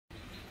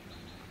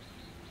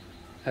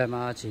Em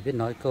chỉ biết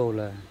nói câu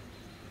là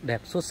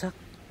đẹp xuất sắc.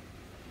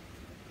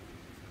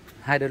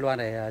 Hai đôi loa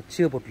này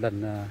chưa một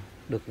lần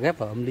được ghép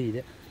vào âm ly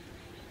đấy.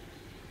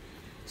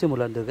 Chưa một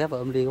lần được ghép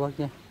vào âm ly các bác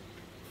nhé.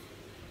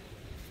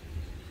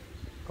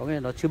 Có nghĩa là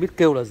nó chưa biết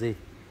kêu là gì.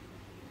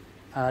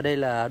 Đây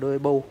là đôi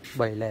bầu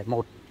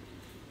 701,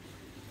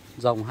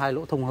 dòng 2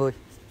 lỗ thông hơi,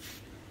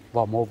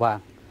 vỏ màu vàng.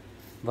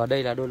 Và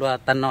đây là đôi loa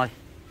tan noi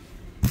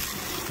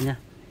nhá,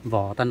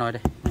 vỏ tan noi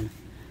đây.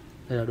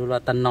 Đây là đôi loa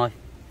tan noi.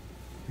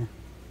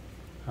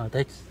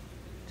 Text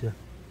chưa?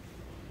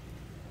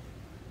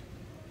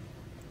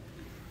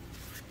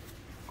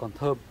 Còn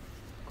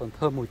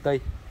thơm mùi tây.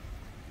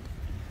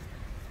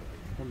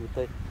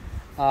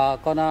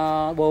 Con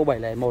bầu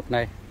 701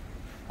 này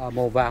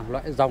màu vàng,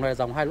 loại dòng này là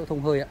dòng 2 lỗ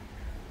thông hơi ạ.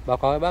 Báo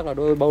cáo các bác là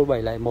đôi bầu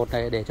 701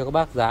 này để cho các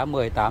bác giá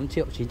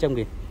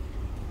 18.900.000.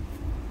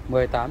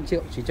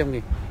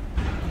 18.900.000.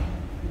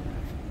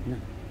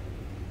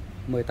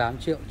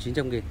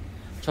 18.900.000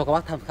 cho các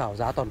bác tham khảo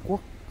giá toàn quốc,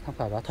 tham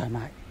khảo giá thoải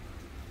mái.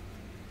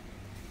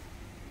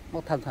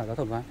 Bác tham khảo giá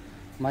thoải mái.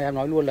 Mà em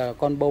nói luôn là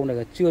con bầu này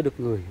là chưa được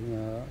gửi,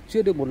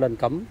 chưa được một lần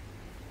cắm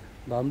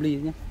vào âm ly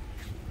nhé.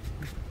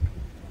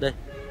 Đây,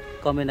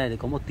 con bên này thì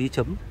có một tí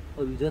chấm,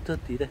 hơi bị rớt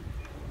tí đây.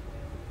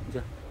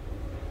 Chưa?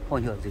 Không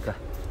ảnh hưởng gì cả.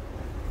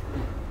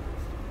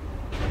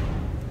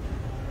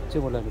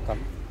 Chưa một lần được cắm.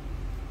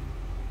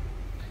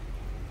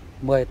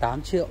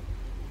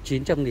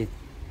 18.900.000.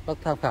 Bác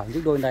tham khảo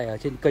những đôi này ở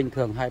trên kênh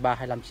thường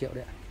 23-25 triệu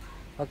đấy ạ.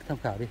 Bác tham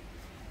khảo đi.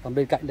 Còn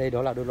bên cạnh đây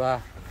đó là đôi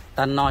loa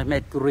tan noi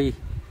Mercury.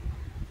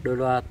 Đôi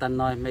loa tan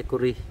noi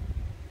Mercury.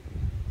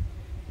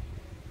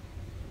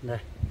 Đây.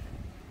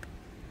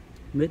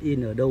 Made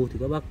in ở đâu thì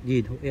các bác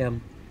nhìn hộ em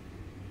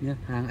nhé,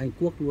 hàng Anh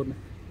Quốc luôn đấy.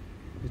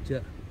 Được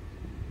chưa?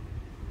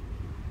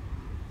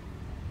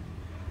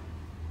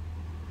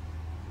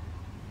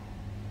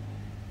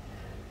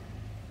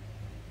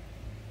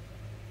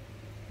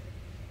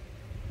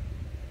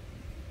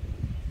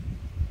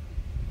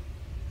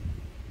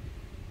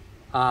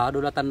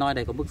 Đôi loa tan noi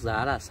này có mức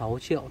giá là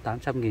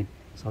 6.800.000.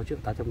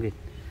 6.800.000.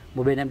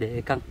 Một bên em để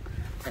e căng.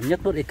 Em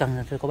nhấc nốt e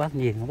căng cho các bác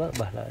nhìn, các bác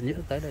bảo là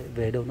những cái này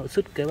về đâu nó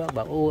sứt, cái bác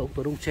bảo ô ông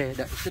Tuấn ông che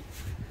đại sứt.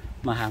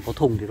 Mà hàng có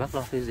thùng thì bác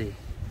lo cái gì.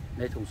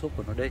 Đây thùng xốp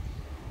của nó đây.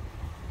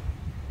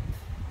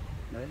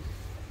 Đấy.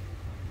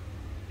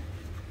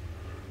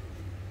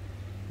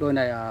 Đôi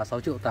này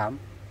 6.800.000.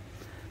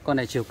 Con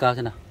này chiều cao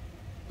thế nào?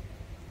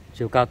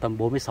 Chiều cao tầm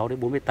 46 đến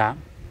 48.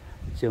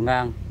 Chiều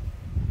ngang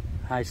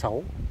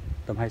 26,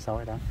 tầm 26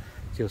 hay đó.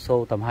 Chiều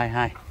sâu tầm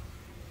 22.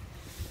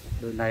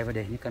 Đôi này phải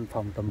để những căn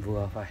phòng tầm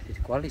vừa phải thì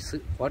quá lịch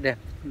sự, quá đẹp.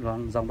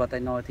 Dòng loa tai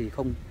noi thì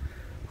không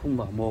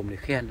mở mồm để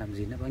khen làm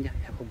gì nữa bác nhé.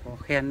 Em không có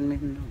khen,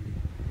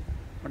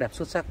 nó đẹp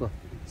xuất sắc rồi.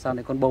 Sau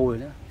này con bầu rồi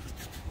nữa.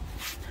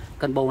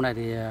 Con bầu này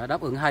thì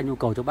đáp ứng hai nhu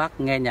cầu cho bác,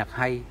 nghe nhạc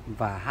hay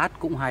và hát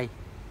cũng hay.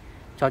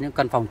 Cho những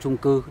căn phòng chung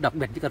cư, đặc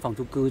biệt những căn phòng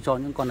chung cư, cho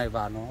những con này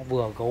vào nó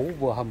vừa gấu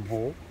vừa hầm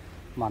hố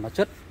mà nó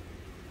chất.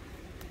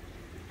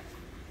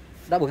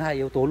 Đáp ứng hai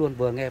yếu tố luôn,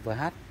 vừa nghe vừa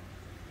hát.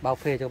 Bao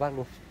phê cho bác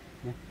luôn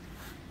nhé.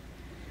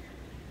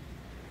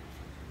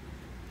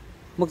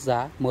 Mức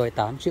giá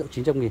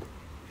 18.900.000.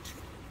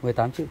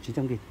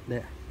 18.900.000. Đây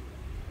ạ.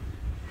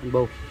 Con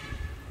bầu.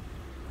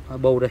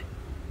 Bầu đây.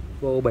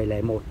 Bầu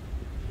 701.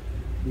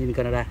 Nhìn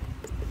Canada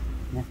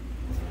nhé.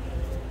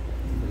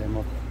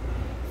 701.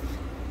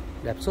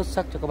 Đẹp xuất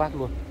sắc cho các bác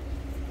luôn.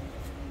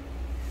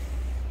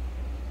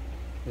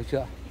 Được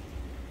chưa?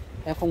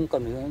 Em không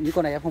cần những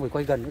con này em không phải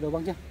quay gần nữa đâu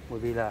bác nhé. Bởi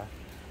vì là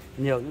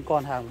nhiều những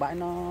con hàng bãi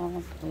nó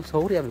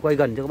xấu thì em phải quay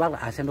gần cho các bác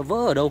là xem nó vỡ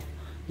ở đâu.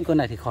 Những con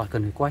này thì khỏi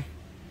cần phải quay.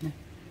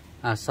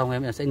 Xong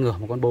em sẽ ngửa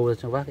một con bầu ra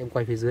cho bác, em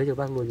quay phía dưới cho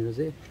bác luôn cho nó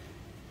dễ.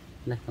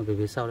 Đây, còn về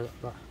phía sau đấy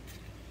các bạn.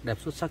 Đẹp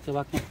xuất sắc cho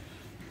bác nhé.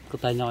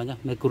 Con tai nhoi nhá,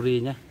 Mercury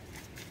nhá.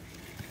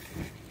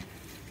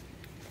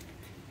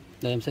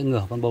 Đây em sẽ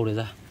ngửa con bầu này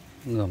ra.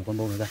 Ngửa một con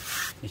bầu này ra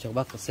để cho các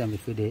bác xem về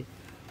phía đế.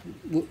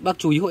 Bác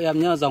chú ý hộ em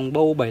nhá, dòng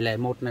bầu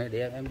 701 này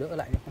để em đỡ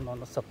lại nhá, không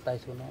nó sập tay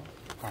xuống nó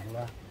hỏng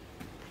ra.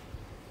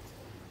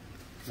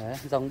 Đấy,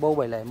 dòng bầu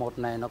 701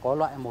 này nó có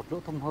loại một lỗ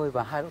thông hơi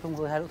và hai lỗ thông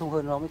hơi, hai lỗ thông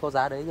hơi nó mới có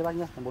giá đấy nha bác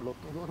nhé. Một lỗ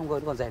thông hơi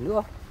nó còn rẻ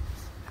nữa.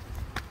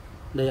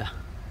 Đây ạ,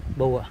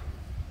 bầu ạ.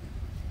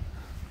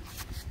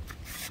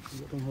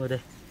 Lỗ thông hơi đây.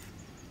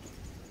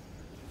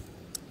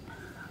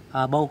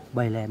 Bầu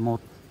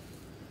 701.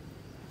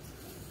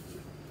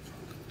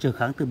 Trở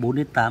kháng từ 4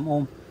 đến 8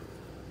 ohm.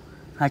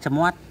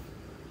 200W.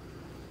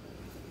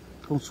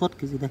 Công suất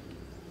cái gì đây?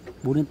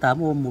 4 đến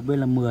 8 ohm, một bên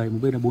là 10, một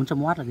bên là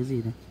 400W là cái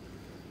gì này?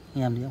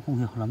 Em thì cũng không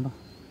hiểu lắm đâu.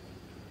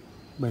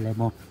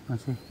 701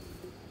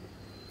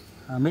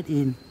 made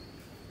in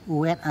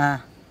USA,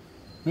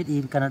 made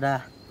in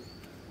Canada.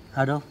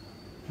 Đâu?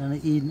 Made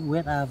in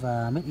USA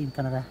và made in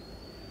Canada.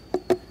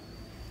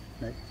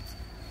 Đấy.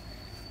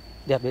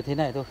 Đẹp đến thế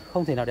này thôi,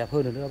 không thể nào đẹp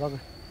hơn được nữa bác ơi.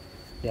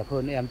 Đẹp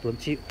hơn em Tuấn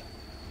chịu.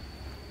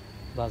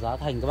 Và giá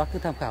thành các bác cứ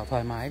tham khảo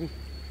thoải mái đi.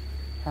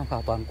 Tham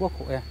khảo toàn quốc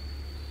hộ em.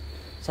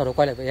 Sau đó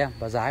quay lại với em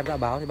và giá em đã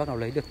báo thì bác nào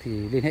lấy được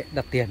thì liên hệ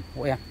đặt tiền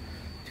hộ em.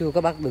 Chứ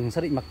các bác đừng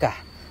xác định mặc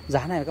cả.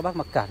 Giá này các bác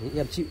mặc cả thì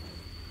em chịu.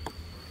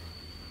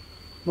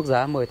 Mức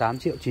giá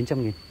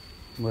 18.900.000.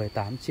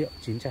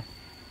 18.900.000.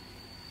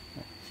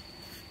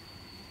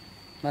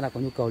 Bác nào có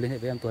nhu cầu liên hệ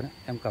với em Tuấn.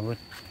 Em cảm ơn.